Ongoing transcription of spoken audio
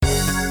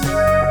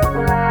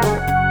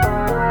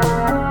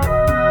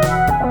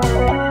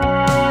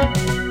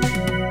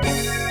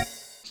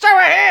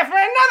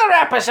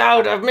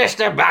episode of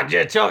Mr.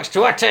 Badger Talks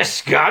Twitter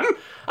Scum. And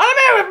I'm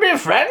here with my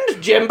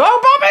friend, Jimbo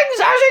Bobbins.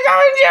 How's it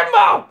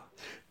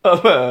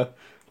going, Jimbo?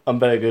 I'm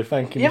very good,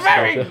 thank you, You're Mr.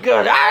 very Badger.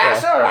 good.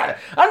 That's all right.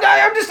 And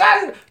I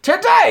understand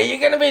today you're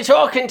going to be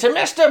talking to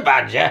Mr.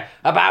 Badger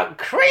about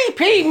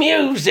creepy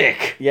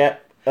music. Yeah,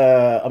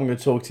 I'm going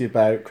to talk to you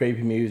about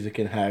creepy music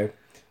and how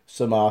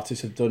some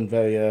artists have done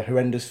very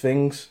horrendous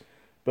things.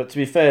 But to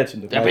be fair to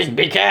them...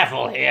 Be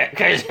careful here,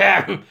 because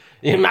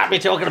you might be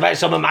talking about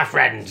some of my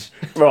friends.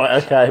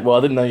 Right, okay, well,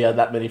 I didn't know you had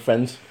that many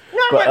friends.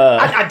 No, but,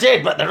 I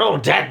did, but they're all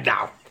dead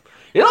now.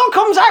 It all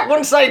comes out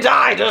once they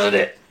die, doesn't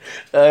it?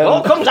 It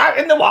all comes out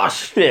in the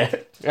wash. Yeah,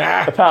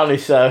 Yeah. apparently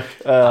so.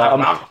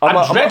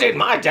 I'm dreading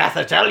my death,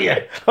 I tell you.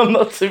 I'm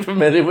not too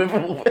familiar with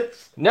all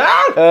this.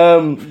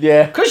 No?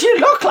 Yeah. Because you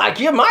look like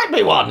you might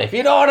be one, if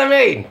you know what I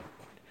mean.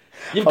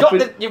 You've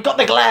got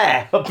the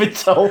glare.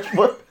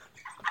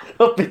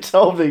 I've been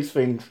told these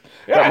things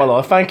about my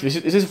life. Thank you.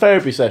 Is this a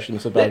therapy session,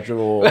 Sir Badger,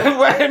 or...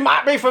 Well, it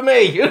might be for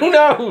me. Who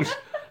knows?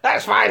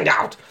 Let's find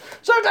out.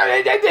 So,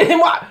 in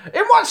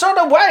what sort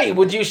of way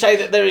would you say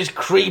that there is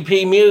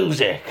creepy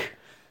music?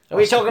 Are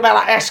we talking about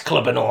like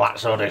S-Club and all that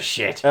sort of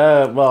shit?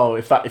 Well,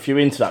 if you're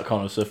into that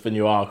kind of stuff, then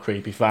you are a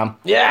creepy fan.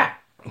 Yeah.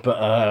 But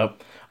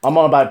I'm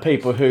on about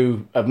people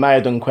who may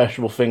have done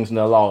questionable things in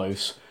their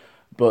lives,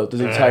 but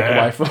does it take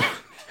away from...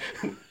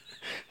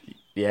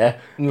 Yeah.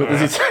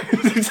 Does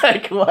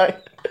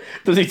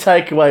he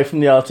take away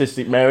from the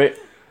artistic merit?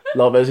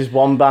 Like, there's this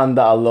one band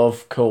that I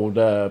love called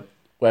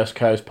West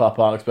Coast Pop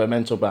Art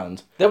Experimental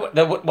Band.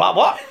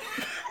 What?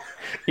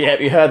 Yeah,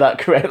 you heard that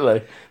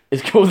correctly.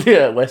 It's called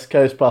the West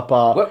Coast Pop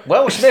Art...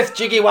 Will Smith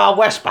Jiggy Wild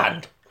West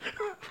Band.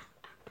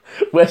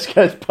 West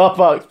Coast Pop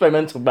Art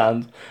Experimental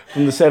Band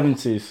from the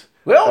 70s.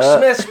 Will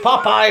Smith's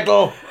Pop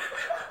Idol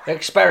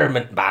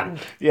Experiment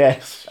Band.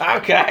 Yes.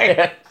 Okay.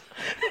 Yeah.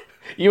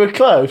 You were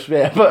close,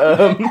 yeah,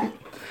 but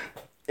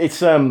it's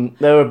they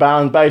were a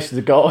band based.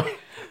 The guy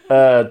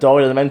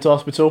died in a mental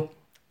hospital,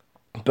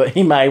 but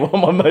he made one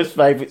of my most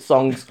favourite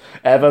songs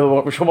ever,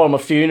 which was on my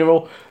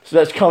funeral. So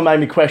that's kind of made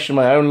me question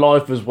my own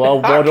life as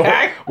well. Why do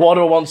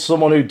I want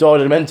someone who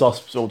died in a mental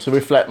hospital to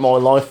reflect my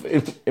life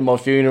in my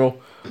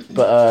funeral?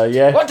 But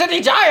yeah. What did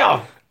he die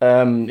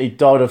of? He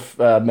died of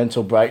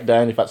mental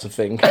breakdown, if that's a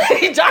thing.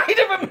 He died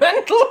of a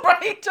mental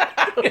breakdown.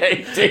 Yeah,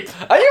 he did.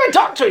 Are you a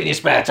doctor in your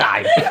spare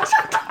time?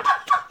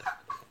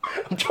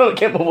 I'm trying to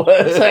get my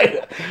words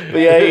out. But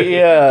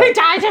yeah, He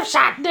died of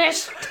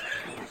sadness.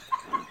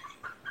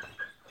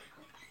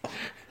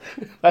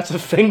 that's a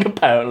thing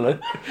apparently.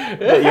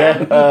 But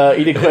yeah,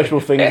 he did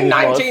questionable things in In his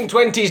life.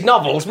 1920s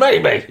novels,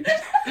 maybe.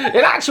 In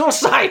actual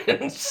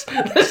science,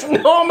 there's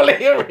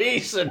normally a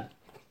reason.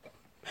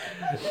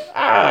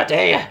 Oh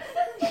dear.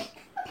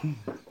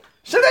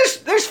 So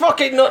this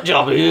fucking nut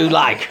job who you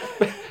like,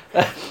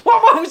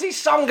 what was his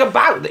song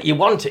about that you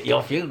want at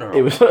your funeral?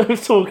 It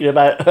was talking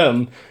about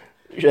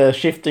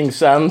shifting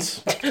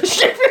sands.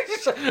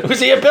 Was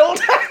he a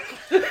builder?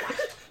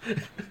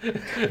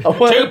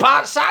 2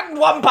 parts sand,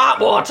 1 part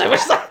water.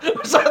 Was that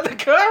the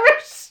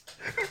chorus?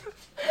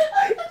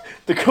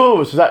 The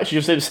chorus was actually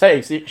just him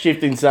saying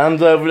shifting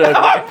sands over and over.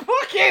 Oh,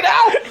 fucking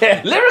hell!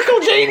 Yeah. Lyrical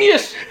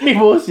genius. He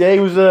was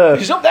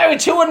He's up there with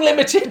 2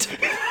 Unlimited.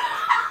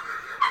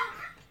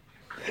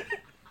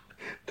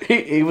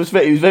 he was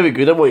very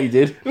good at what he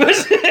did.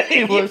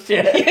 He was,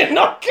 yeah. You're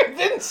not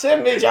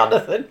convincing me,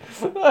 Jonathan.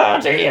 Oh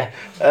dear.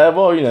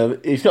 Well, you know,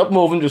 he's got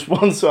more than just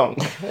one song.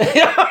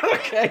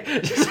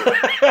 Okay.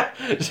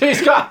 So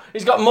he's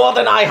got more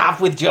than I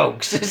have with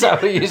jokes. Is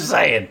that what you're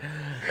saying?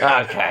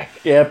 Okay.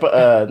 Yeah,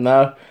 but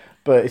no.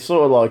 But it's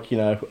sort of like, you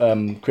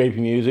know,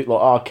 creepy music,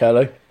 like R.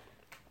 Kelly.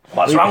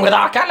 What's wrong with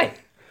R. Kelly?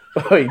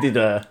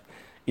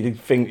 He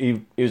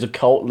was a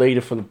cult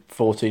leader for the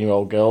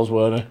 14-year-old girls,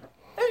 weren't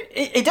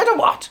He did a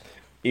what?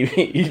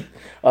 he?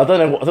 I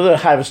don't know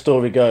how the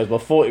story goes, but I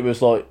thought it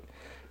was like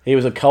he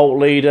was a cult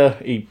leader.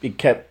 He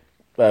kept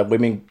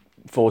women,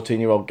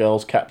 14-year-old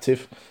girls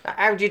captive.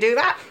 How do you do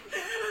that?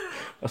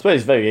 I suppose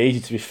it's very easy,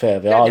 to be fair.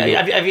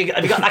 Have you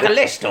got like a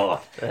list or?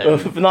 They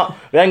ain't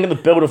going to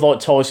build up like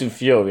Tyson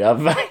Fury,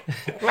 have they?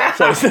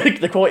 So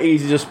they're quite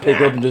easy to just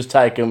pick up and just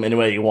take them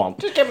anywhere you want.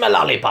 Just give him a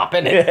lollipop,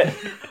 innit?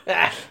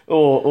 Yeah.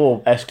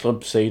 Or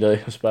S-Club CD,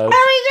 I suppose.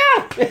 There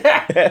we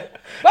go.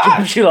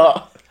 But You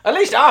lot. at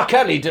least R.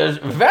 Kelly does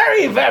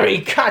very,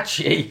 very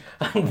catchy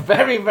and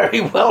very, very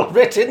well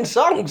written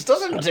songs,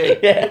 doesn't he?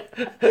 Yeah,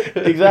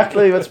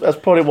 exactly. That's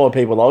probably why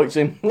people liked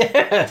him.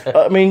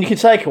 I mean, you can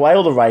take away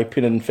all the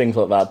raping and things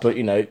like that, but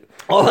you know,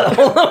 All the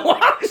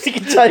what? you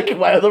can take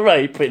away all the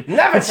raping.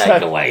 Never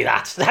take away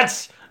that.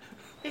 That's.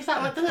 Is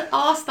that what the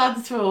R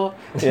stands for?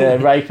 Yeah,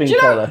 raping Do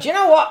Keller. you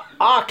know what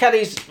R.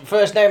 Kelly's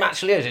first name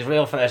actually is? His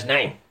real first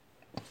name.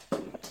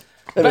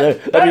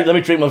 Let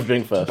me drink my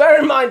drink first. Bear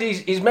in mind,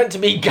 he's meant to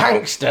be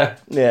gangster.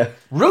 Yeah.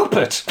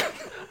 Rupert.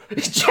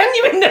 His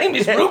genuine name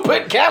is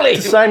Rupert Kelly.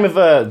 Same with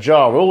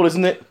Ja Rule,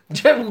 isn't it?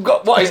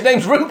 What? His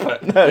name's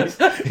Rupert. No,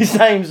 his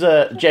name's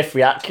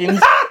Jeffrey Atkins.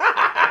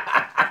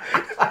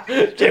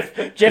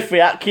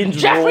 Jeffrey Atkins.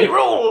 Jeffrey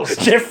Rules.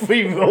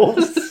 Jeffrey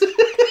Rules.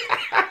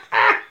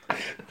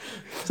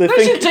 So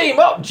They should team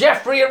up,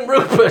 Jeffrey and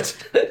Rupert.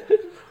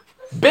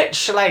 Bitch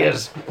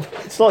slayers.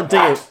 it's like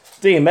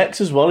DMX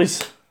as well.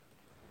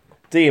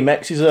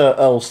 DMX is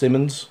Earl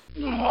Simmons.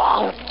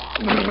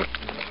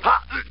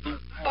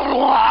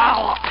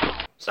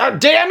 So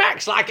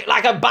DMX,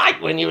 like a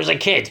bike when you was a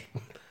kid.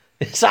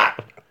 Is that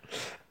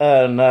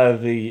No,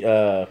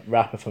 the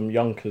rapper from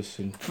Yonkers.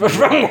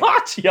 from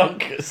what?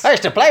 Yonkers. I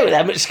used to play with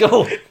them at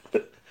school.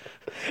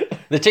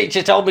 The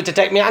teacher told me to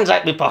take my hands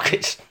out my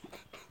pockets.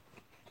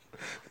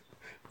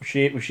 Was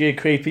she a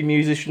creepy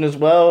musician as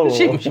well?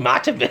 Or? She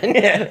might have been.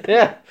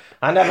 Yeah.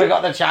 I never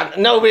got the chance.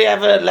 Nobody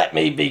ever let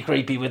me be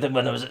creepy with them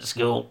when I was at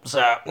school.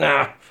 So,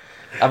 no.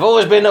 I've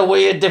always been a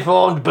weird,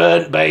 deformed,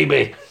 burnt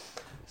baby.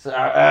 So,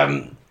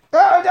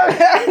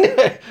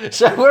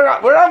 so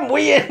we're on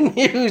weird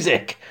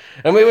music.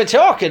 And we were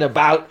talking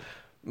about,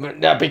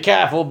 now be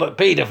careful, but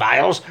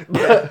paedophiles.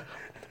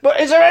 But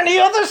is there any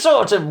other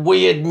sort of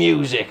weird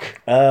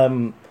music?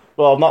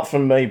 Well, not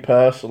from me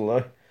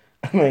personally.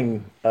 I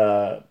mean,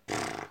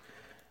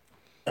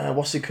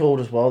 what's it called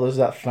as well? There's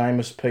that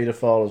famous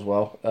paedophile as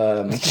well.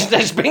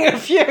 There's been a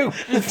few.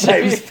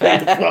 Famous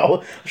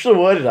paedophile. I should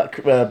have worded that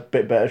a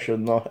bit better,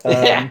 shouldn't I?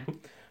 Yeah.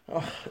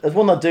 There's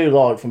one I do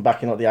like from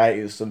back in like the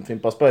 80s or something,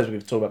 but I suppose we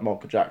could talk about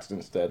Michael Jackson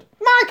instead.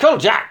 Michael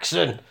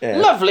Jackson. Yeah.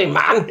 Lovely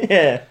man.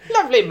 Yeah.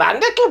 Lovely man.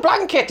 Little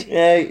blanket.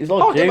 Yeah, he's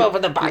like Hold you. him over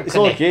the balcony. He's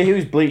like you. He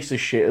was bleached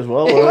as shit as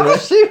well. He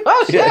wasn't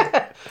was,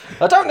 yeah.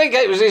 I don't think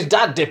it was his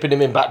dad dipping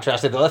him in battery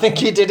acid, though. I think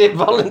he did it I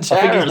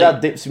voluntarily. think his dad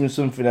dips him in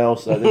something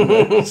else, though,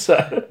 didn't he?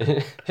 So,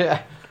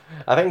 Yeah.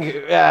 I think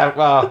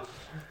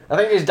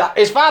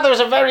his father was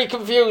a very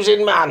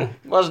confusing man,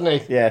 wasn't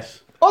he? yes.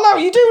 Although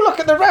you do look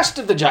at the rest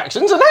of the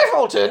Jacksons and they've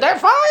all turned out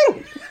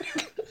fine.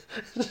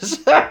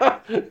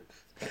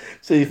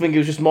 So you think it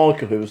was just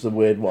Michael who was the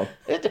weird one?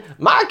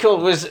 Michael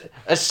was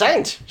a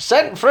saint,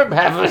 sent from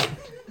heaven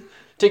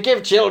to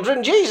give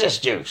children Jesus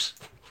juice.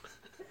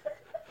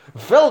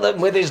 Fill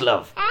them with his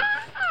love.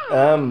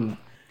 I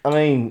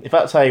mean, if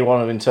that's how you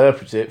want to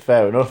interpret it,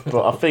 fair enough.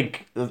 But I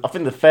think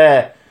the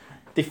fair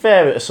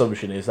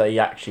assumption is that he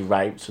actually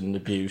raped and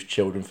abused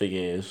children for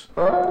years.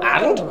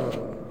 And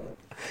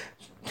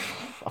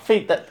I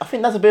think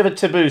that's a bit of a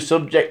taboo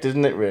subject,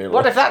 isn't it? Really.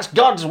 what if that's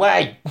God's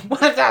way?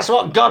 What if that's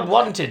what God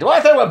wanted? What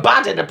if they were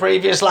bad in a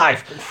previous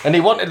life and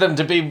he wanted them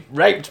to be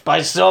raped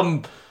by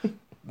some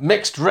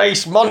mixed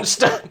race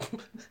monster?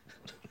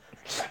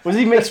 Was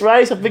he mixed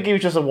race? I think he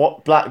was just a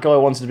black guy who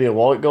wanted to be a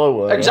white guy.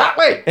 Weren't he?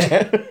 Exactly.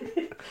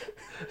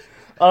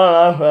 I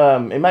don't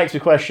know. It makes me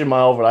question my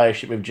whole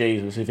relationship with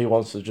Jesus if he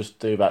wants to just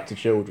do that to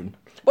children.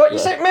 But you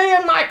see, me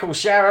and Michael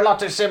share a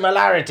lot of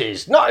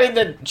similarities. Not in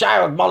the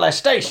child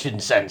molestation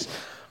sense,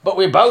 but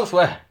we both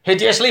were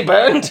hideously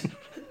burned.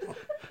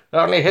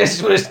 Only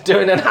his was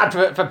doing an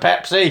advert for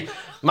Pepsi.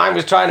 Mine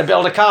was trying to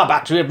build a car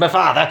battery with my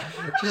father.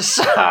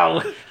 So,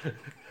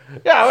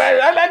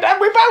 yeah,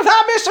 and we both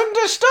are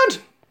misunderstood.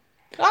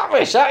 Aren't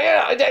we? So,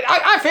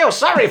 I feel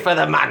sorry for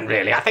the man,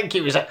 really. I think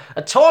he was a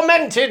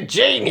tormented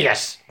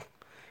genius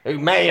who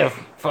may have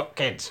fucked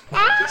kids.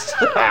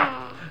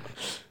 I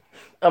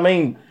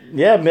mean,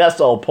 yeah, that's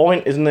the whole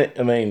point, isn't it?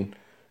 I mean,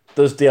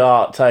 does the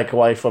art take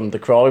away from the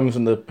crimes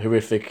and the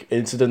horrific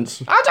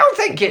incidents? I don't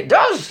think it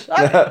does.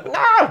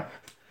 No,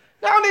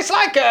 it's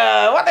like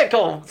what they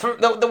call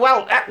the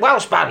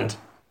Welsh band.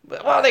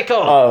 What are they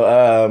called?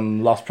 Oh,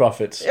 Lost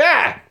Prophets.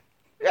 Yeah,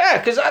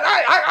 because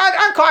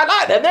I quite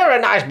like them. They're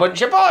a nice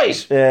bunch of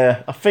boys.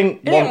 Yeah, I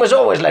think Ian was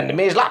always lending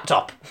me his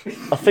laptop.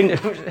 I think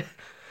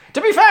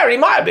To be fair, he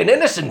might have been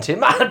innocent. It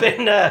might have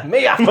been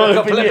me after a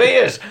couple of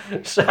beers.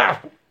 so.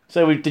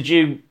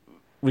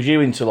 Was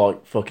you into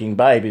like fucking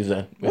babies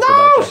then, Mr.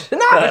 Badger?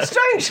 No,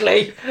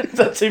 strangely. Is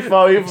that too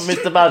far over from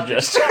Mr. Badger?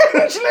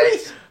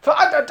 Strangely.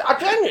 I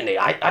genuinely,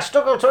 I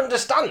struggle to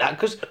understand that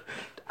because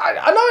I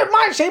know it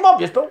might seem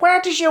obvious, but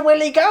where does your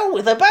willy go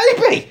with a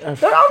baby?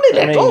 They're only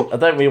little. I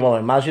don't really want to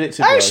imagine it.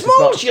 How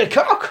small's your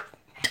cock?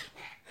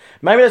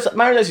 Maybe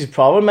that's his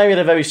problem. Maybe he had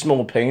a very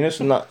small penis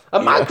and that. A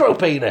micro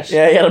penis.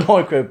 Yeah, he had a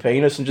micro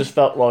penis and just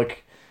felt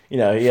like, he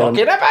Fucking a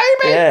baby.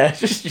 Yeah,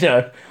 just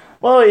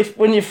Well,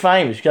 when you're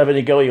famous, you can have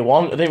any girl you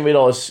want. I didn't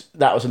realise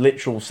that was a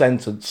literal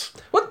sentence.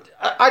 Well,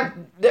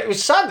 it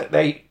was sad that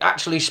they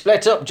actually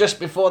split up just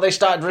before they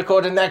started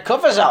recording their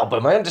covers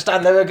album. I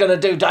understand they were going to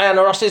do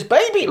Diana Ross's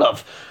Baby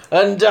Love.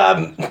 And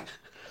it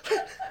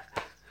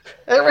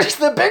was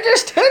the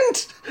biggest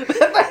hint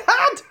that they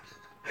had.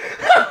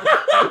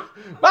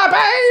 My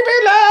baby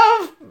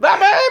love! My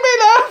baby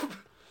love!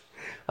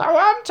 I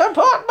want to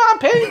put my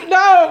pink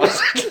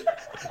nose!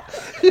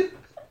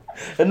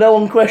 And no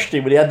one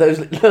questioned when he had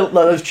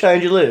those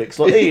change of lyrics.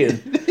 Like,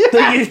 Ian,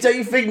 don't you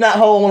think that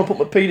whole I want to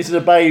put my penis in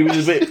a baby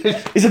is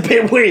a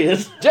bit weird?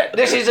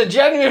 This is a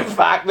genuine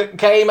fact that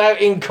came out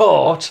in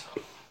court.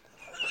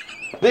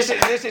 This is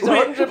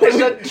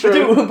 100%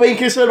 true. We're being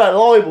concerned about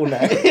libel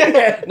now.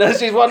 Yeah, no,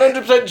 this is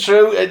 100%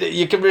 true.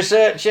 You can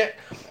research it.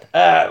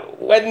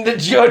 When the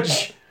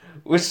judge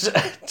was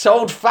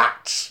told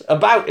facts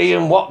about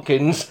Ian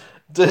Watkins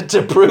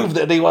to prove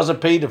that he was a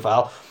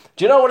paedophile,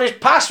 Do you know what his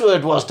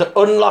password was to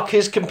unlock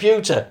his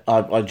computer?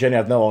 I genuinely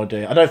have no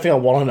idea. I don't think I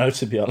want to know,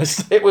 to be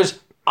honest. It was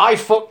I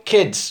fuck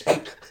kids.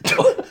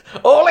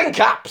 All in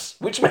caps,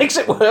 which makes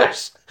it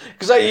worse.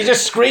 Because you're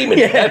just screaming.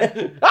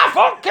 Yeah. I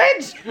fuck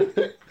kids!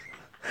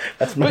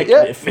 That's making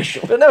Yeah. it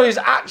official. But no, his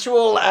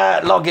actual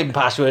login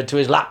password to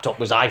his laptop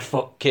was I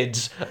fuck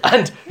kids.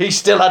 And he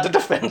still had a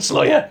defence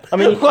lawyer. I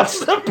mean,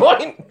 what's the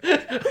point?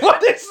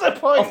 What is the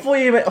point?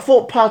 I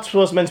thought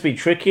password was meant to be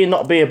tricky and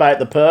not be about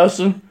the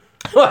person.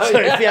 Well, So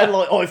yeah. if you had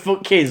like, I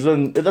fuck kids,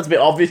 then that's a bit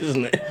obvious,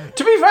 isn't it?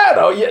 To be fair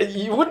though,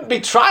 you wouldn't be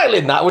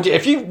trialling that, would you?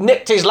 If you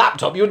nicked his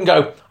laptop, you wouldn't go, I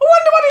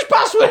wonder what his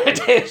password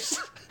is.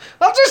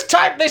 I'll just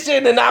type this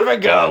in and have a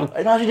go.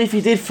 Imagine if you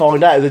did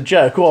find out as a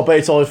joke, I bet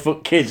it's I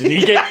fuck kids, and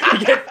you get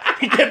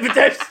the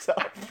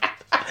desktop.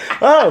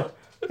 Oh,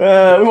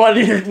 we might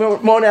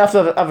have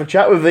to have a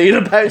chat with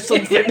Ian about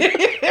something.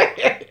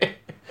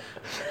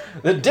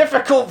 The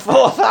difficult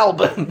fourth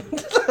album.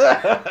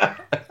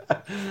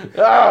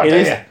 Oh, It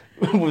is dear.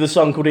 with a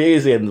song called "It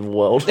Is the End of the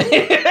World." I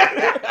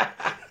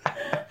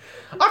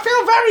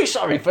feel very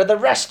sorry for the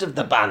rest of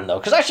the band, though,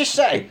 because as you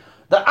say,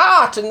 the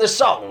art and the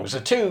songs are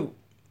two...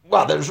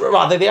 Well,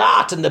 rather, the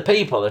art and the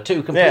people are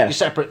two completely Yeah.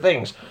 separate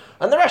things.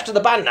 And the rest of the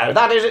band now,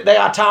 that is it, they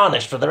are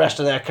tarnished for the rest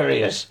of their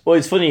careers. Well,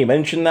 it's funny you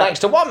mentioned that. Thanks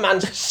to one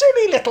man's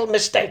silly little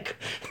mistake.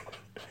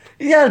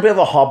 He had a bit of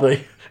a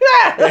hobby.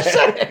 Yeah, that's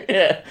it.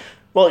 Yeah,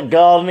 like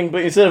gardening,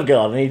 but instead of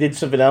gardening, he did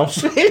something else.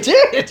 He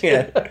did.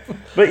 Yeah,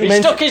 but He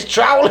stuck his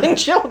trowel in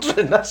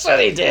children, that's what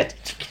he did.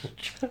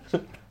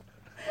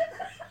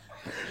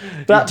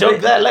 that Dug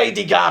bit- their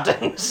lady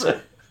gardens.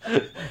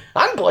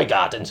 And boy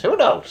gardens, who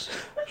knows?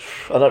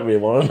 I don't really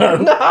want to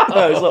know.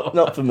 No, it's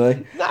not for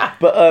me. Nah.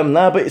 But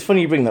no, but it's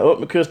funny you bring that up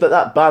because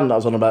that band I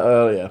was on about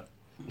earlier,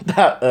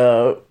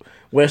 that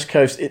West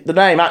Coast, the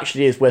name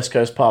actually is West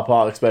Coast Pop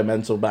Art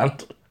Experimental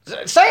Band.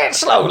 Say it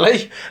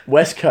slowly.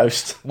 West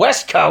Coast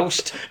West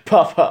Coast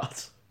Pop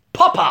Art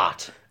Pop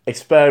Art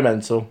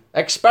Experimental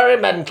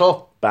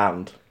Experimental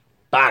Band.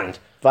 Band.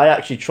 They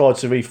actually tried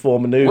to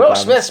reform a new Will band.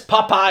 Smith's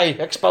Popeye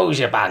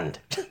Exposure Band.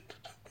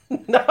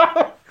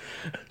 No.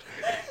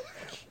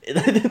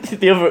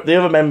 the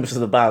other members of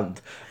the band,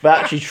 they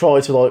actually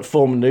tried to like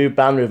form a new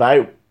band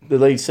without the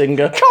lead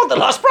singer. Called the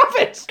Lost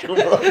Prophets. Who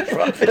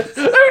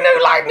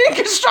knew lightning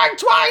could strike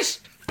twice?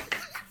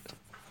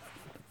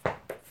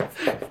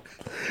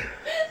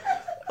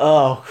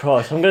 Oh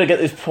Christ, I'm gonna get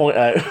this point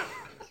out.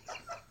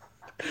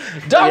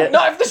 Don't, Yeah.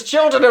 not if there's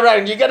children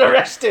around, you get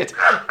arrested.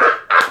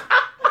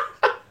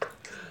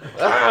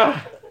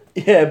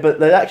 Yeah, but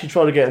they actually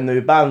tried to get a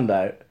new band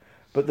out,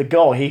 but the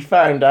guy, he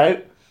found out,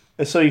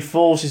 and so he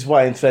forced his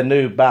way into their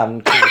new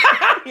band.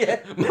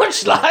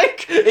 Much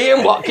like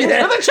Ian Watkins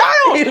for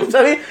the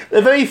child.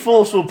 They're very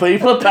forceful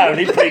people,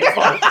 apparently,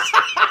 paedophiles.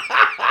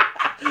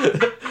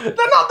 They're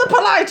not the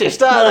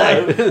politest,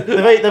 are they?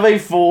 They're very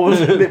forward,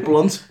 a bit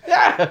blunt.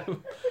 Yeah.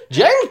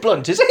 James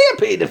Blunt, is he a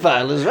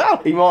paedophile as well?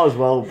 He might as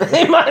well.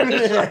 He might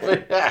as well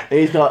be, yeah.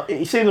 He's not.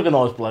 He seems like a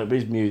nice bloke, but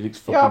his music's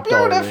You're fucking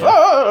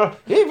diarrhea.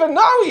 beautiful, even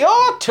though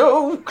you're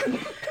two.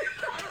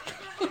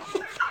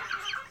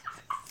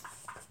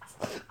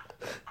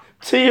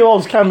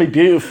 2-year-olds can be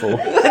beautiful.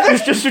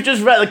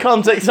 just read the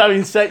context of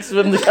having sex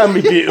with them, they can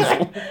be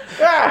beautiful.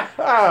 Yeah.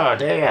 Oh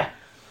dear.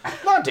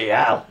 Bloody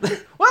hell.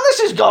 Well,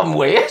 this has gone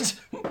weird.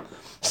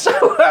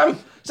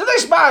 So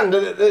this band,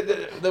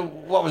 the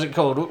what was it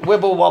called?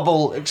 Wibble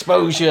Wobble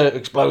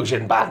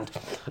Explosion Band.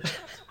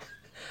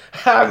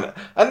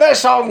 And their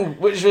song,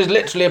 which was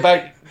literally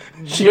about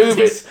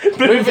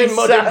moving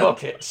mud in sand.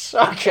 buckets.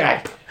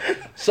 Okay.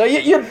 So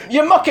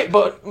your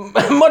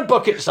mud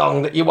bucket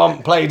song that you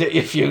want played at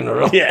your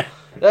funeral. Yeah.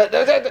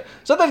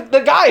 So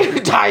the guy who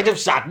died of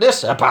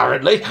sadness,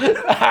 apparently,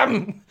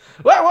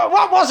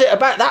 what was it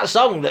about that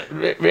song that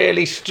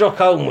really struck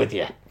home with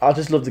you? I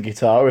just love the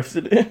guitar riff,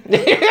 didn't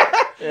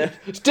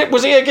it?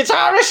 Was he a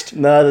guitarist?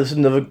 No, there's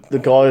the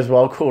guy as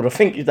well called, I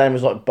think his name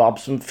was like Bob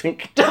something.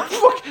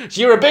 Fuck,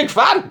 so you're a big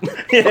fan?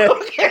 Yeah.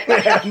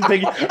 I'm a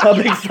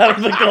big fan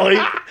of the guy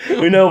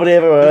who nobody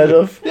ever heard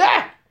of.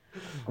 Yeah.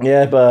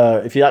 Yeah,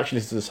 but if you actually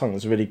listen to the song,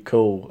 it's a really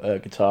cool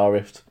guitar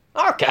riff.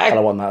 And I Okay.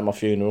 want that at my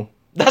funeral.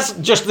 That's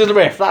just the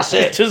riff, that's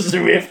it. Just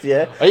the riff,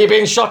 yeah. Are you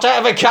being shot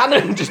out of a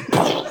cannon? Just,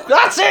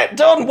 that's it,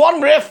 done,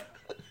 one riff.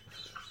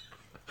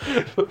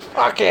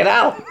 Fucking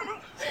hell.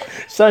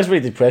 Sounds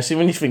really depressing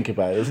when you think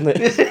about it, doesn't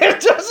it? It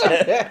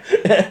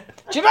doesn't.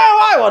 Do you know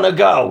how I want to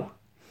go?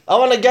 I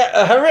want to get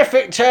a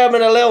horrific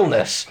terminal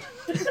illness.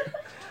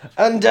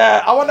 And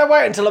I want to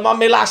wait until I'm on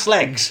my last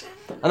legs.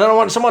 And then I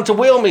want someone to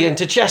wheel me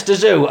into Chester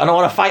Zoo and I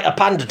want to fight a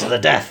panda to the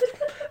death.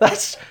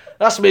 That's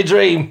my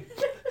dream.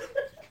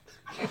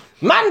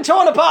 Man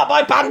torn apart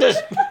by pandas.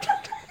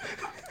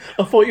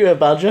 I thought you were a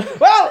badger.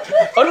 Well,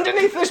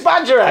 underneath this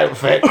badger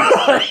outfit,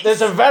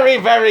 there's a very,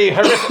 very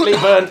horrifically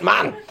burnt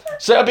man.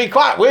 So it'd be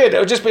quite weird. It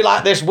would just be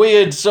like this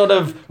weird sort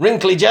of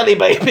wrinkly jelly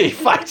baby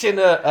fighting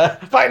a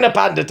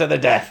panda to the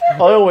death. I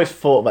always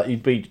thought that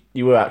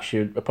you were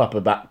actually a proper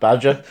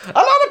badger. A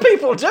lot of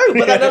people do,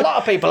 but then a lot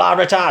of people are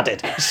retarded.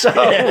 So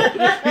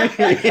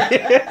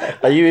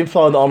Are you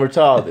implying that I'm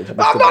retarded? I'm Mr.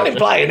 not Badger?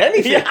 implying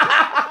anything. And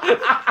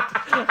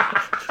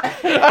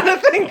I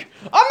think,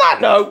 on that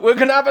note, we're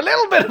going to have a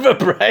little bit of a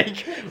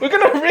break. We're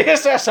going to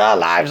reassess our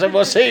lives, and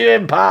we'll see you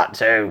in part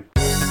 2.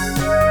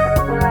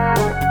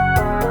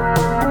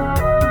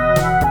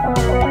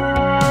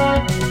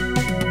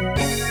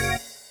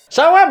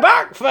 So we're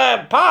back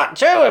for part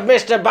 2 of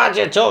Mr.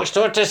 Badger Talks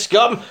to a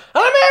Scum, and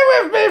I'm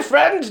here with my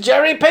friend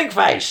Jerry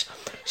Pigface.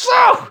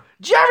 So,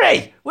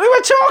 Jerry, we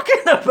were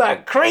talking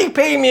about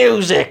creepy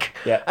music.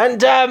 Yeah. And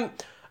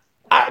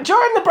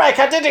during the break,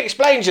 I did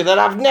explain to you that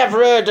I've never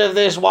heard of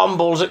this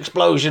Wombles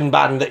Explosion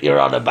band that you're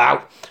on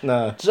about.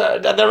 No. So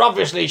they're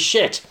obviously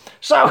shit.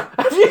 So,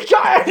 have you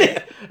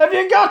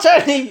got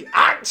any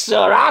acts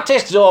or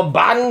artists or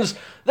bands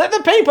that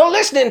the people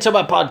listening to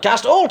my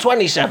podcast, all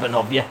 27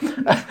 of you,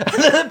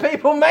 that the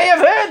people may have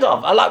heard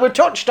of? Like we've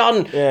touched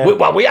on, Yeah.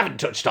 we haven't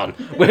touched on.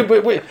 We've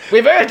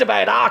heard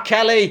about R.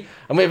 Kelly,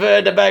 and we've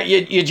heard about your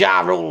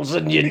Ja Rules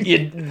and your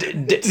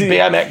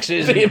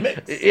BMXs.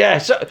 BMX. Yeah,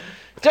 so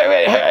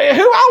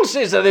who else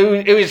is there who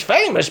is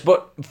famous,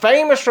 but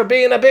famous for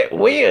being a bit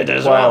weird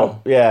as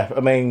well? Yeah, I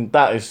mean,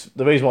 that is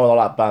the reason why I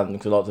like that band,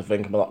 because I like to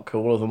think I'm a lot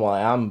cooler than what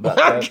I am. But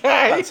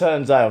Okay. that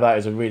turns out that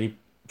is a really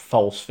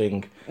false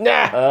thing.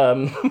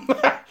 Nah.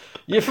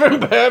 You're from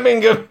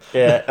Birmingham.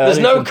 Yeah, There's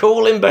no Erdington.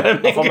 cool in I'm from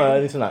Birmingham.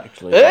 Erdington,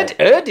 actually.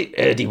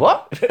 Erdy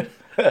what?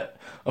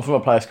 I'm from a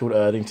place called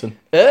Erdington.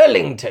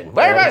 Erlington.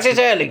 Whereabouts is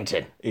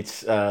Erlington?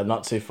 It's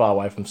not too far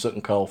away from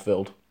Sutton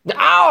Coldfield.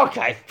 Oh,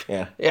 okay.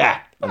 Yeah. Yeah.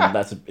 And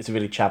it's a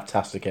really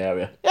chavtastic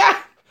area. Yeah.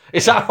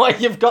 Is that why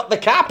you've got the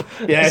cap?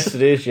 Yes,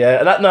 it is, yeah.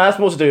 And that's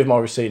more to do with my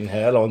receding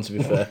hairline, to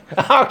be fair.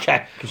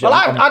 Okay. Well,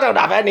 I don't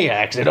have any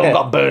hair because it all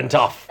got burnt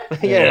off.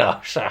 You know,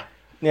 so.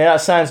 Yeah,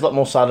 that sounds a lot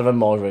more sadder than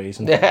my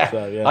reason. Yeah.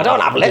 So, yeah, I don't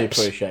have do lips.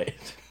 appreciate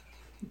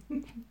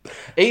it.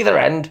 Either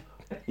end.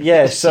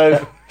 Yeah,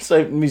 so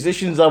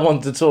musicians I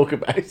want to talk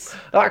about.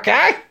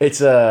 Okay.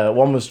 It's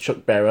one was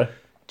Chuck Berry.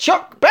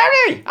 Chuck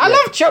Berry. I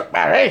love Chuck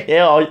Berry.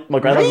 Yeah, my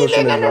granddad loves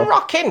him Reeling as and well.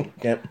 rocking.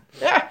 Yep.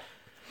 Yeah.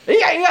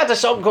 He had a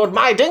song called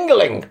My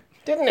Dingling,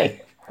 didn't he?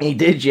 He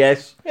did,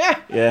 yes. Yeah.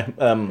 Yeah.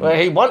 Where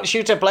he wants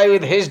you to play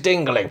with his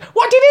dingling.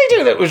 What did he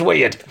do that was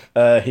weird?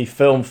 He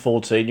filmed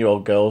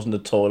 14-year-old girls in the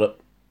toilet.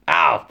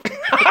 Oh.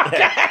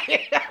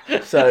 Okay.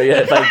 So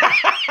yeah, so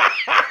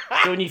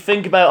when you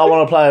think about I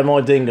want to play with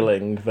my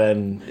dingling,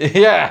 then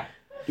Yeah.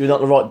 you're not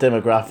the right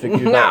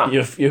demographic. No.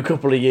 You're a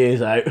couple of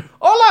years out,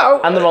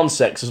 Although, and they're on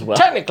sex as well.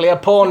 technically a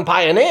porn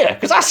pioneer,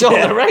 because that's all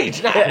the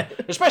rage now.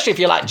 Especially if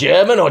you like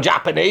German or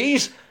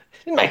Japanese.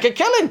 You'd make a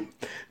killing.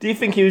 Do you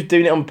think he was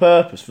doing it on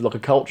purpose for like a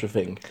culture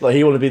thing? Like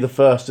he wanted to be the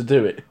first to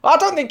do it? I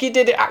don't think he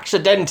did it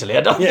accidentally.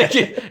 I don't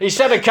think he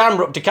set a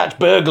camera up to catch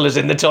burglars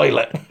in the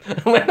toilet.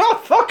 I went, oh,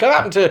 fuck, I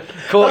happened to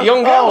caught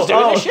young girls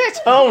doing this shit.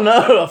 Oh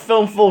no, I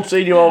filmed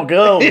 14-year-old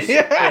girls.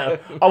 Yeah.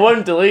 I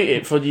won't delete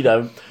it for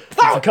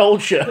for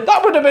culture.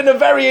 That would have been a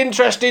very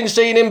interesting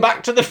scene in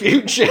Back to the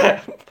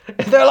Future.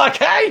 They're like,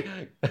 hey,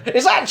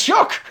 is that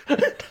Chuck?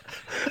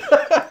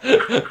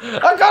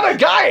 I've got a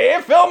guy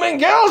here filming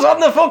girls on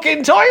the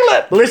fucking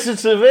toilet. Listen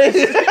to this.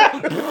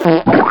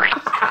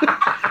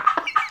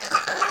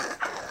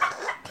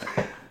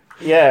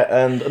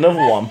 Yeah, and another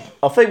one.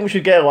 I think we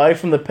should get away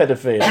from the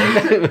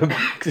paedophilia.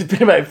 Because it's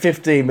been about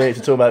 15 minutes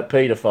to talk about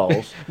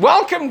paedophiles.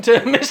 Welcome to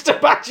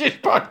Mr. Badger's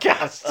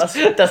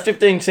podcast. That's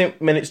 15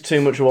 minutes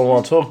too much of what I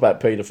want to talk about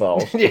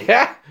paedophiles.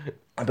 Yeah.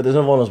 But there's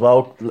another one as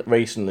well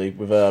recently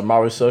with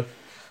Morrissey.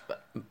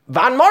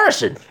 Van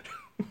Morrison.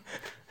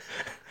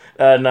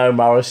 No,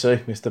 Morrissey,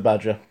 Mr.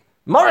 Badger.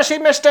 Morrissey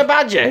Mr.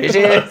 Badger.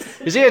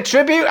 Is he a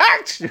tribute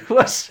act?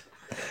 What's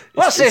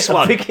this I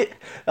one? think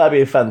that'd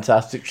be a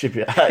fantastic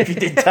tribute if you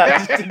did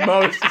that. Just did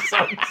Morrissey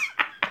songs.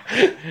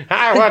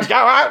 I would go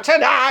out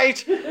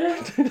tonight,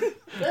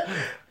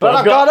 but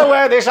I've got to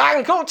wear this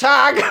ankle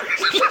tag.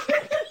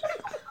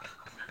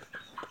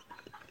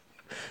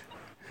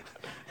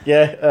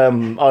 Yeah,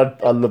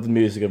 I love the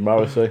music of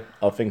Morrissey.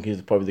 I think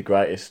he's probably the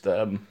greatest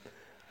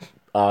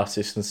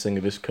artist and singer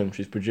this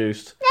country's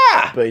produced.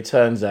 Yeah. But it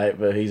turns out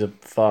that he's a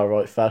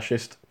far-right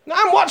fascist.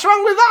 And what's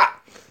wrong with that?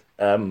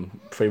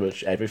 Pretty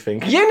much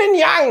everything. Yin and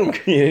yang.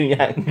 Yin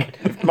and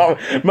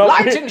yang.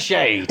 Light and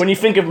shade. When you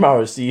think of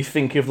Morrissey, you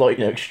think of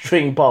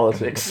extreme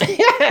politics.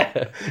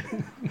 Yeah.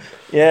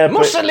 Yeah, but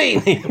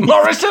Mussolini.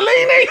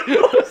 Morrissolini.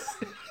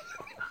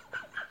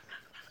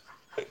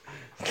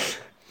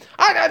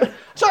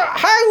 So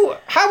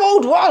how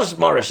old was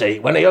Morrissey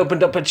when he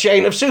opened up a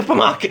chain of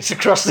supermarkets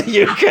across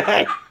the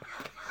UK?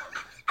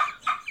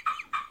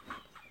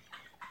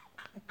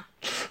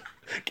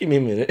 give me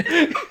a minute.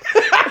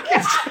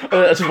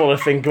 I just want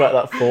to think about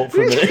that thought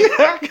for a minute.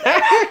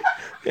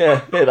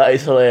 Yeah, that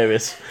is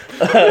hilarious.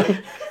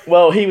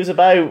 Well, he was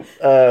about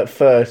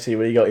 30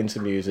 when he got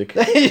into music.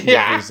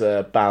 Yeah. With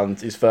his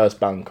band, his first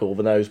band called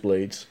The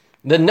Nosebleeds.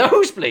 The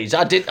Nosebleeds.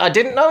 I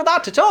didn't know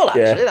that at all.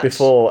 Actually, Yeah, That's-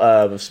 before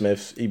the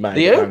Smiths, he made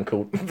The a who? band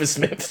called the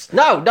Smiths.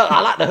 No,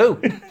 I like the Who.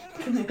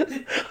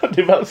 I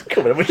knew that was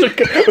coming. I wish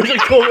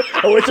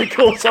I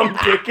called some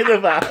dick in the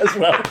that as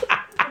well.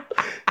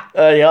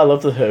 Yeah, I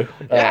love the Who.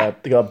 Yeah.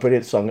 They got a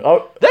brilliant song.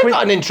 Oh, They've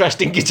got an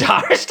interesting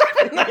guitarist,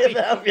 haven't they?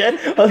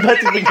 yeah, I was about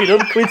to bring it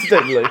up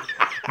coincidentally.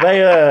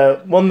 They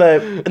won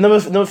the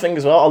another thing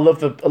as well. I love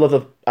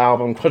the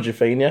album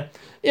Quadrophenia.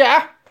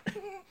 Yeah.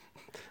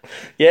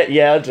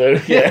 Yeah, I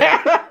do.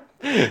 Yeah,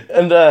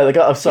 and they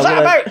got a song. Is that in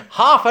it- about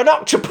half an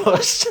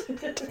octopus?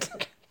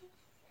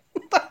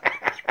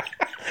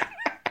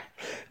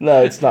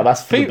 No, it's not.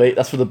 That's for the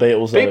That's for the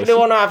Beatles. People who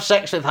want to have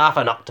sex with half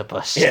an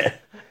octopus. Yeah.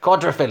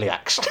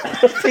 Quadrophiliacs.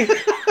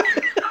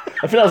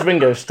 I think that was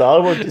Ringo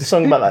Starr. What did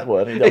song about that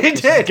word? He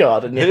did.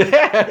 Garden,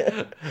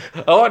 yeah.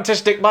 I want to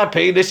stick my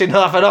penis in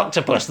half an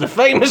octopus. The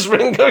famous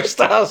Ringo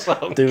Starr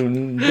song.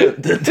 Doom.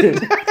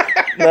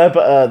 No,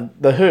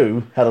 but the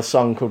Who had a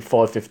song called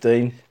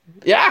 515,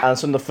 Yeah. and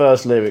some of the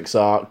first lyrics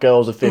are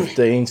 "Girls are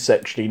 15,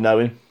 sexually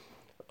knowing,"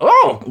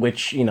 Oh.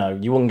 which you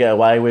wouldn't get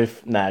away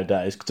with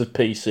nowadays because of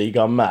PC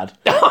gone mad.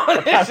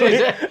 This is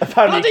it.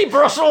 Apparently- Bloody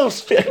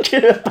Brussels.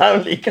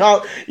 Apparently,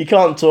 you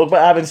can't talk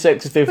about having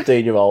sex with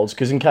 15-year-olds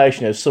because in case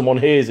someone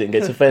hears it and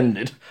gets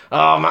offended.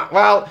 Oh, man.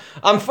 Well,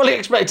 I'm fully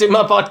expecting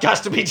my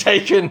podcast to be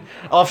taken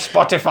off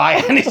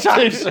Spotify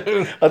anytime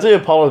soon. I do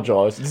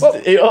apologise.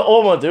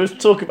 All I do is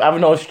talk about have a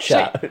nice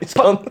chat. It's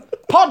gone.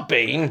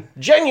 Podbean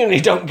genuinely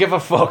don't give a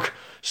fuck.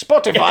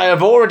 Spotify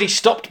have already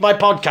stopped my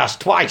podcast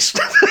twice.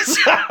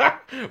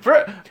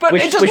 But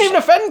it doesn't even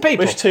offend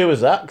people. Which two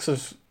was that?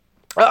 'Cause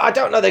I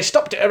don't know. They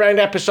stopped it around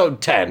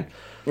episode 10.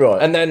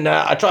 right. And then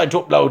I tried to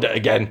upload it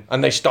again,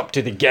 and they stopped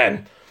it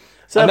again.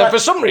 So and then ima- for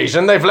some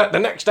reason, they've let the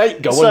next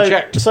 8 go So,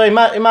 unchecked.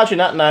 imagine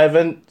that now,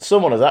 then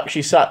someone has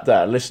actually sat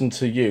there and listened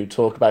to you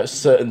talk about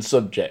certain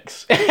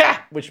subjects,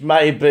 which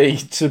may be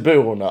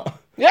taboo or not.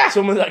 Yeah.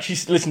 Someone's actually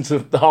listened to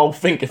the whole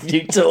thing of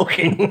you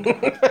talking.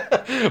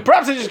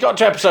 Perhaps they just got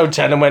to episode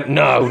 10 and went,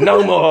 no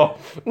more.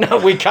 No,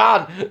 we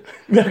can't.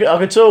 I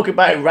could talk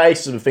about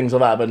racism and things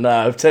like that, but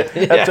no,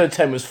 episode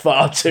 10 was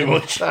far too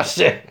much. That's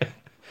it.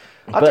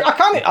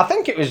 I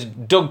think it was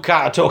Doug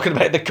Carter talking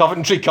about the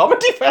Coventry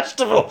Comedy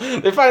Festival.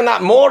 They found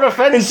that more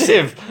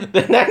offensive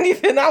than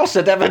anything else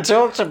they'd ever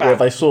talked Yeah, about.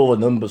 they saw the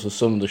numbers of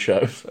some of the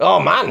shows. Oh,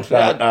 man.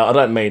 I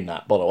don't mean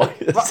that, by the way.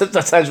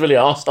 That sounds really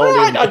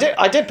arsehole.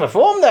 I did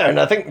perform there, and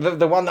I think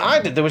the one that I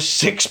did, there was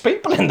 6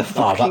 people in the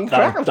fucking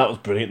crowd. That was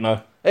brilliant,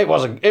 though. It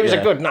was a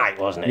Yeah. good night,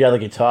 wasn't it? Yeah, the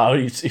guitar.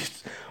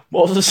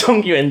 What was the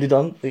song you ended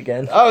on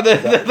again? Oh,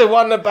 the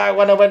one about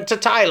when I went to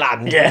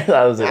Thailand. Yeah,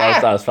 that was it.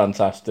 That was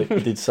fantastic. You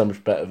did so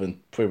much better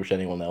than pretty much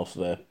anyone else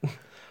there.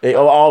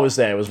 I was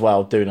there as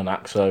well doing an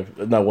act, so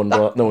no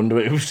wonder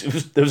it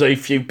was there was a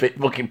few fucking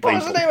people. What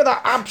was the name of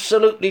that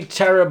absolutely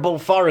terrible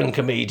foreign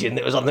comedian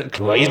that was on the...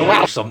 He's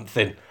well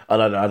something. I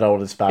don't know. I don't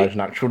want to disparage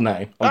an actual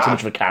name. I'm too much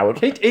of a coward.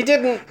 He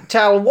didn't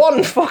tell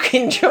one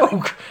fucking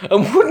joke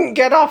and wouldn't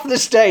get off the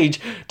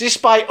stage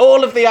despite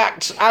all of the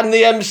acts and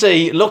the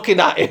MC looking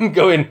at him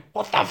going,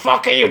 what the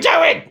fuck are you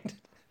doing?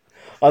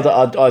 I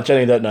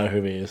genuinely don't know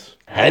who he is.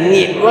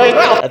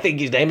 Well, I think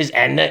his name is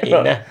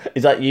Enya.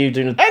 Is that you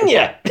doing a...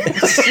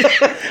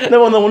 Enya!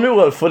 No one knew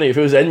what funny if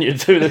it was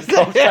Enya doing a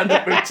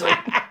stand-up routine.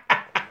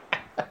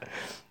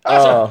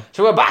 So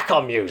we're back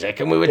on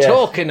music and we were Yes.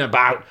 talking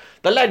about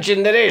the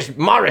legend that is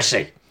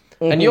Morrissey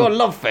and your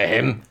love for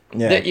him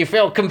Yeah. that you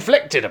feel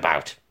conflicted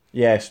about.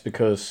 Yes,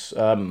 because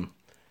I'm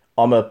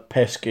a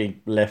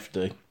pesky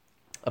lefty.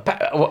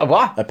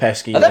 What? A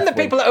pesky Are them the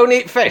left-wing. people that only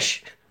eat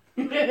fish?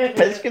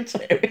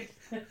 Pescatarian.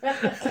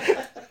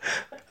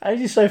 How are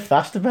you so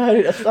fast about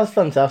it? That's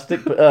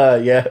fantastic.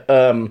 But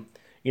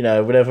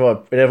whenever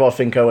I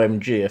think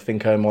OMG, I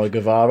think Oh My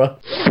Guevara.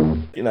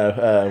 When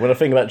I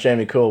think about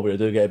Jamie Corbyn, I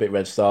do get a bit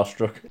red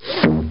starstruck.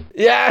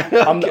 Yeah.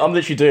 I'm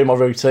literally doing my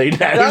routine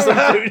now. as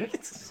I'm doing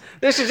it.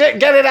 This is it.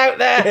 Get it out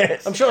there.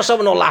 Yes. I'm sure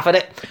someone will laugh at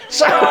it.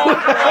 So,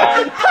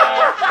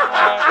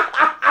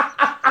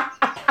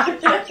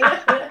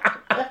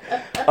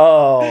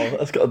 Oh,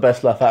 that's got the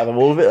best laugh out of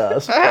all of it.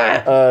 That's.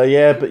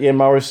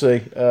 Morrissey.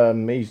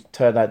 He's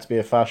turned out to be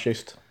a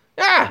fascist.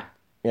 yeah.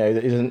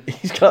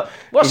 He's got.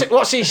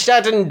 What's he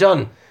said and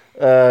done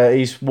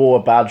He's wore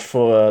a badge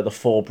for the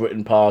For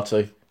Britain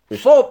Party.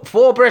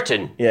 for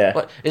Britain? Yeah.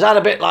 What, is that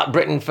a bit like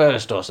Britain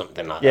First or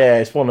something like that? Yeah,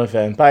 it's one of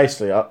them.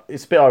 Basically,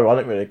 it's a bit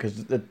ironic, really,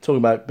 because they're talking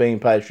about being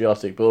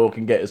patriotic, but all they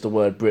can get is the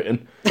word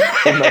Britain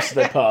in most of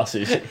their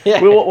passes.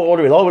 Yeah. What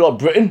do we like? We like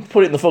Britain.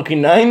 Put it in the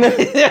fucking name.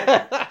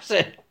 Yeah, that's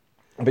it.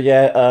 But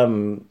yeah,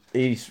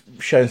 he's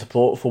shown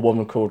support for a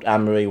woman called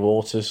Anne-Marie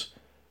Waters,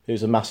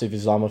 who's a massive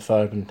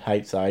Islamophobe and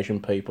hates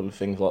Asian people and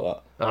things like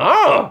that.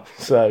 Oh.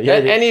 So yeah,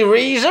 Any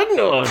reason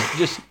or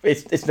just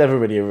it's never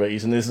really a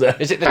reason, is there?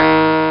 is it the?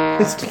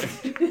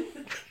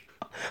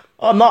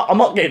 I'm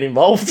not getting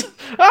involved.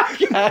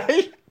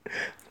 Okay.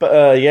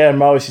 But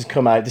Morris has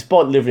come out,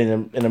 despite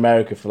living in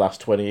America for the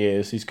last 20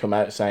 years, he's come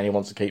out saying he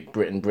wants to keep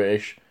Britain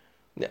British,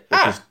 which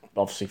is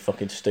obviously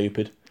fucking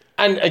stupid.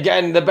 And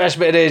again, the best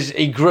bit is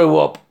he grew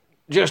up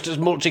just as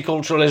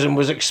multiculturalism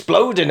was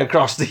exploding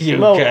across the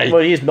UK.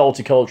 Well, he is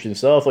multicultural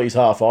himself. I thought he's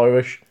half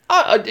Irish.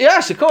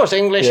 Yes, of course,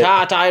 English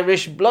heart,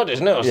 Irish blood,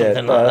 isn't it, or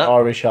something like that?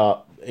 Irish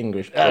heart,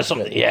 English blood.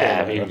 Something,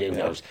 yeah, who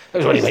knows? That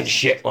was when he went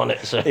shit on it,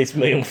 so... It's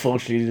me,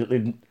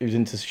 unfortunately, who's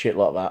into shit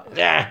like that.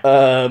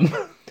 Yeah.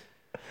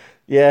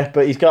 Yeah,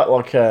 but he's got,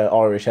 like,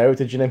 Irish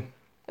heritage in him.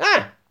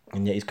 Ah.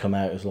 And yet he's come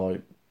out as,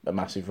 like, a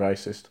massive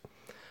racist.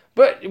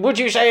 But would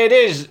you say it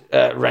is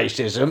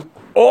racism,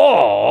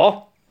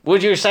 or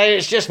would you say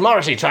it's just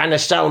Morrissey trying to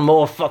sell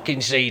more fucking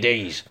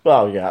CDs?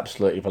 Well, yeah,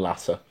 absolutely, the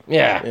latter.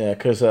 Yeah. Yeah,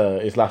 because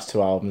his last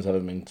 2 albums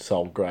haven't been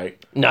sold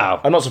great. No.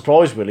 I'm not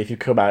surprised, really, if you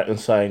come out and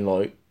saying,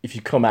 like, if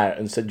you come out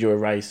and said you're a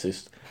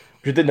racist,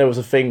 which I didn't know was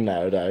a thing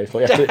nowadays.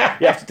 Like, you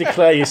have to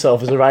declare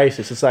yourself as a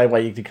racist the same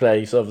way you declare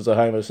yourself as a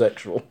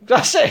homosexual.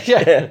 That's it,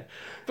 yeah.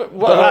 But,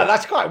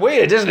 that's quite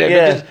weird, isn't it?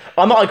 Yeah, Because,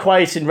 I'm not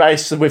equating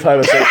racism with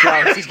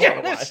homosexuality. By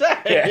the way.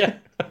 yeah.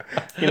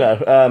 You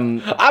know,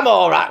 I'm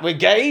all right with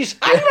gays.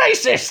 I'm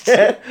racist.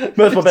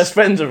 most of my best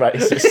friends are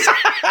racist.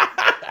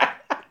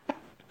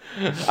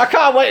 I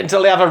can't wait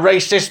until they have a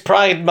racist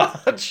pride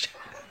march.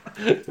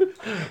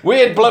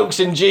 Weird blokes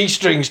in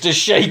G-strings just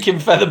shaking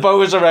feather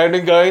boas around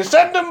and going,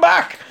 send them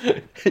back.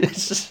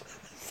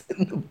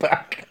 Send them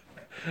back.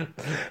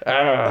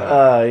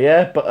 Ah.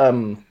 Yeah, but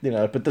you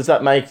know, but does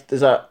that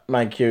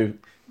make you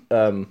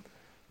a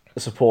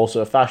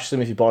supporter of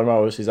fascism if you buy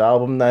Morrissey's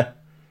album? There,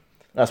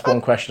 that's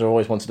one question I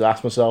always wanted to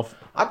ask myself.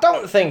 I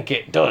don't think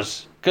it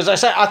does.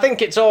 Because I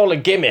think it's all a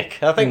gimmick.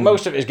 I think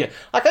most of it is gimmick.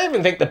 I can't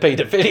even think the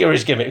paedophilia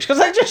is gimmicks, because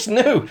they just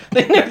knew.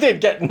 They knew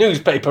they'd get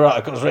newspaper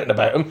articles written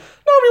about them.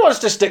 Nobody wants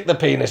to stick the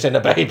penis in a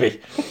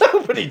baby.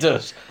 Nobody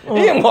does.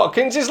 Ian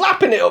Watkins is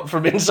lapping it up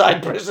from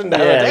inside prison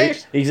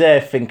nowadays. Yeah, he's there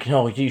thinking,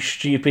 oh, you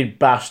stupid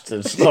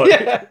bastards. Like,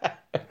 yeah,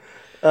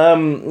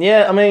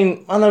 I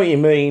mean, I know what you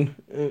mean.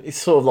 It's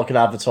sort of like an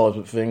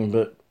advertisement thing,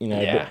 but, you know,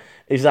 Yeah. but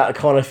is that the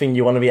kind of thing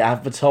you want to be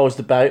advertised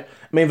about? I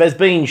mean, there's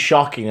been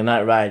shocking and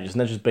outrageous, and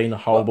there's just been a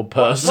horrible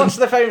person. What's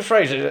the famous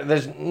phrase?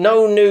 There's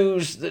no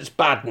news that's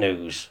bad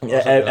news.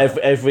 Yeah,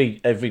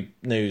 every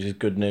news is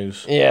good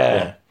news.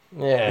 Yeah.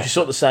 Which is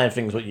sort of the same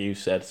thing as what you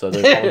said, so I do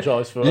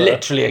apologise for that.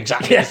 Literally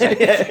exactly the same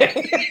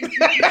thing.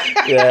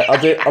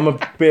 Yeah, I'm a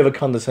bit of a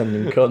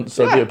condescending cunt,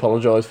 so I do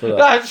apologise for that.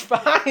 That's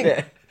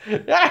fine.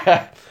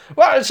 Yeah.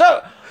 Well,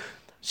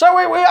 so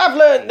we have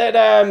learnt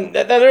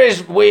that there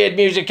is weird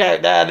music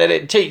out there, that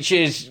it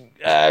teaches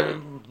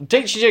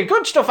you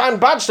good stuff and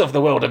bad stuff. The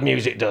world of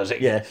music does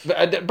it. Yes.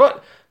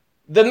 But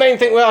the main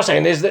thing we are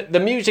saying is that the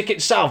music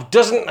itself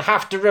doesn't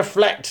have to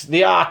reflect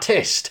the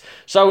artist.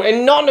 So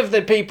in none of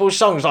the people's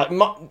songs, like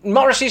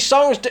Morrissey's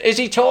songs, is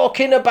he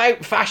talking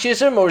about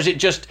fascism, or is it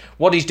just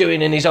what he's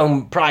doing in his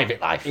own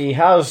private life? He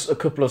has a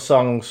couple of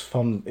songs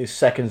from his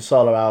second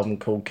solo album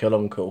called Kill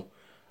Uncle,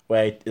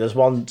 where there's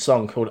one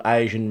song called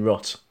Asian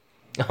Rut.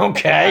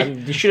 Okay.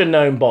 And you should have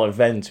known by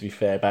then, to be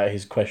fair, about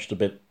his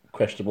questionable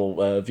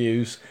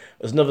views.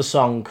 There's another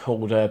song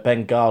called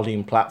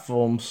Bengalian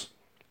Platforms.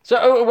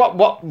 So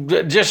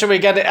what? Just so we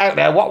get it out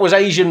there, what was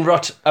Asian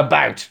Rut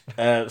about?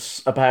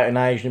 It's about an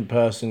Asian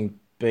person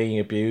being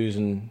abused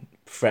and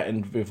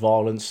threatened with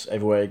violence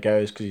everywhere he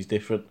goes because he's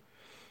different.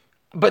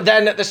 But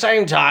then at the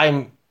same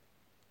time,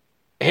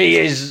 he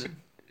is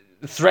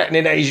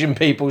threatening Asian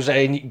people,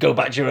 saying, go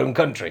back to your own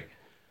country.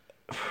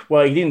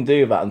 Well, he didn't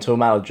do that until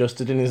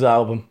Maladjusted in his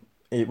album.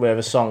 Where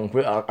a song,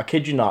 I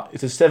kid you not,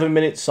 it's a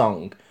 7-minute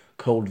song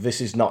called This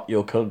Is Not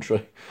Your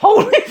Country.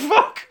 Holy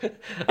fuck!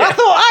 I thought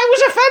I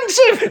was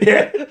offensive!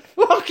 Yeah.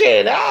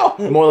 Fucking hell!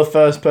 I'm more the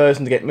first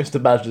person to get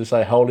Mr. Badger to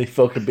say holy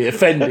fuck and be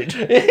offended.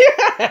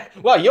 Yeah.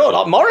 Well, you're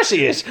not.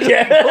 Morrissey is.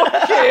 Yeah.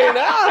 Fucking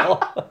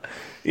hell!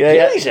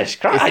 Yeah, Jesus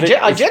Christ!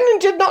 I genuinely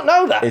did not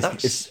know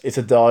that. It's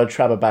a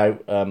diatribe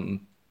about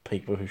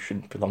people who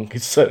shouldn't belong in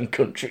certain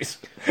countries.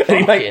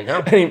 Fucking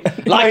hell.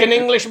 Like an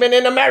Englishman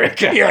in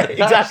America. Yeah,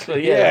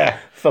 exactly. Yeah.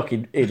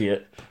 Fucking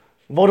idiot.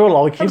 Why do I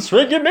like him?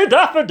 Swinging me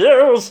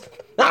daffodils.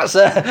 That's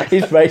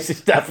His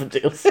racist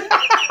daffodils.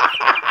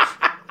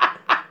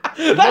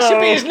 That should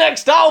be his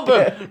next album.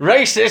 Yeah.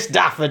 Racist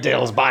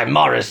Daffodils by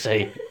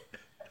Morrissey.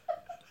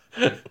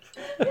 This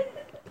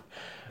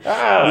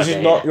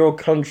is not your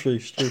country,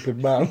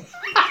 stupid man.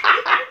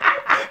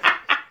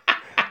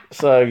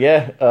 So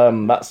yeah,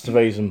 that's the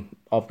reason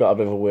I've got a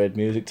bit of a weird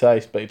music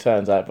taste. But it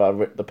turns out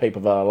that the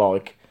people that I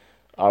like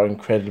are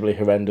incredibly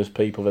horrendous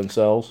people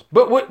themselves.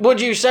 But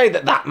would you say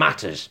that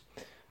matters?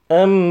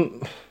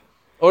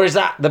 Or is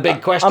that the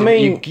big question? I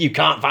mean, you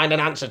can't find an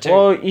answer to?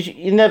 Well,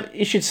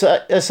 you should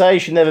say you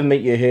should never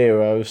meet your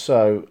heroes.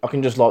 So I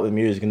can just like the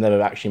music and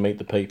never actually meet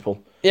the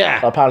people. Yeah.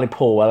 Apparently,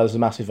 Paul Weller's a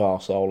massive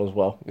arsehole as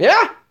well.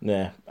 Yeah.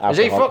 Yeah. Has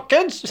he fucked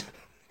kids?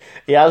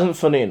 He hasn't,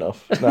 funny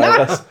enough.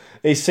 No.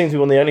 He seems to be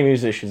one of the only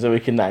musicians that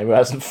we can name who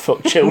hasn't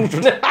fucked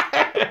children.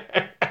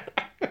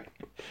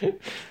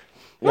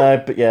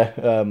 No, but yeah.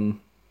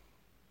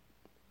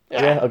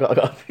 Yeah, I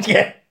got.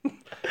 Yeah.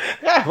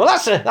 Yeah, well,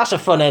 that's a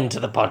fun end to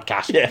the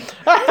podcast. Yeah,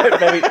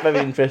 very, very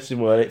interesting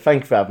word.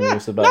 Thank you for having me,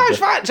 Mr. Badger. No, it's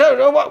fine.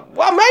 So,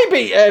 well,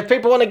 maybe if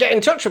people want to get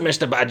in touch with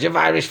Mr. Badger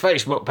via his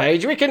Facebook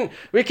page, we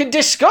can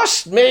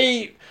discuss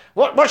me.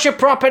 What's your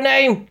proper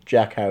name?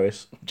 Jack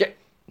Harris.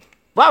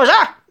 What was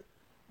that?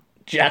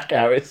 Jack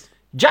Harris.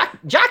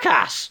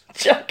 Jackass.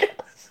 Jackass.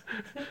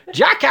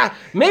 Jackass.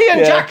 Me and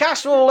Yeah.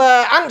 Jackass will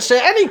answer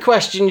any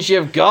questions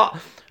you've got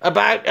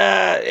about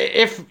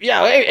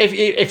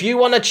if you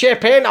want to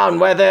chip in on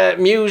whether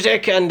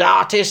music and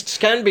artists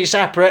can be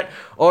separate,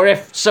 or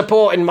if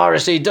supporting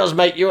Morrissey does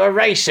make you a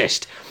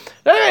racist.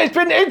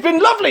 It's been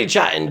lovely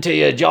chatting to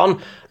you,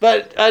 John.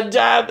 But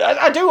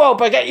I do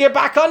hope I get you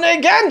back on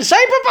again. Say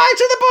bye-bye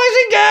to the boys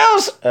and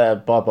girls.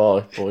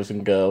 Bye-bye, boys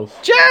and girls.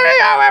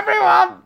 Cheerio, everyone.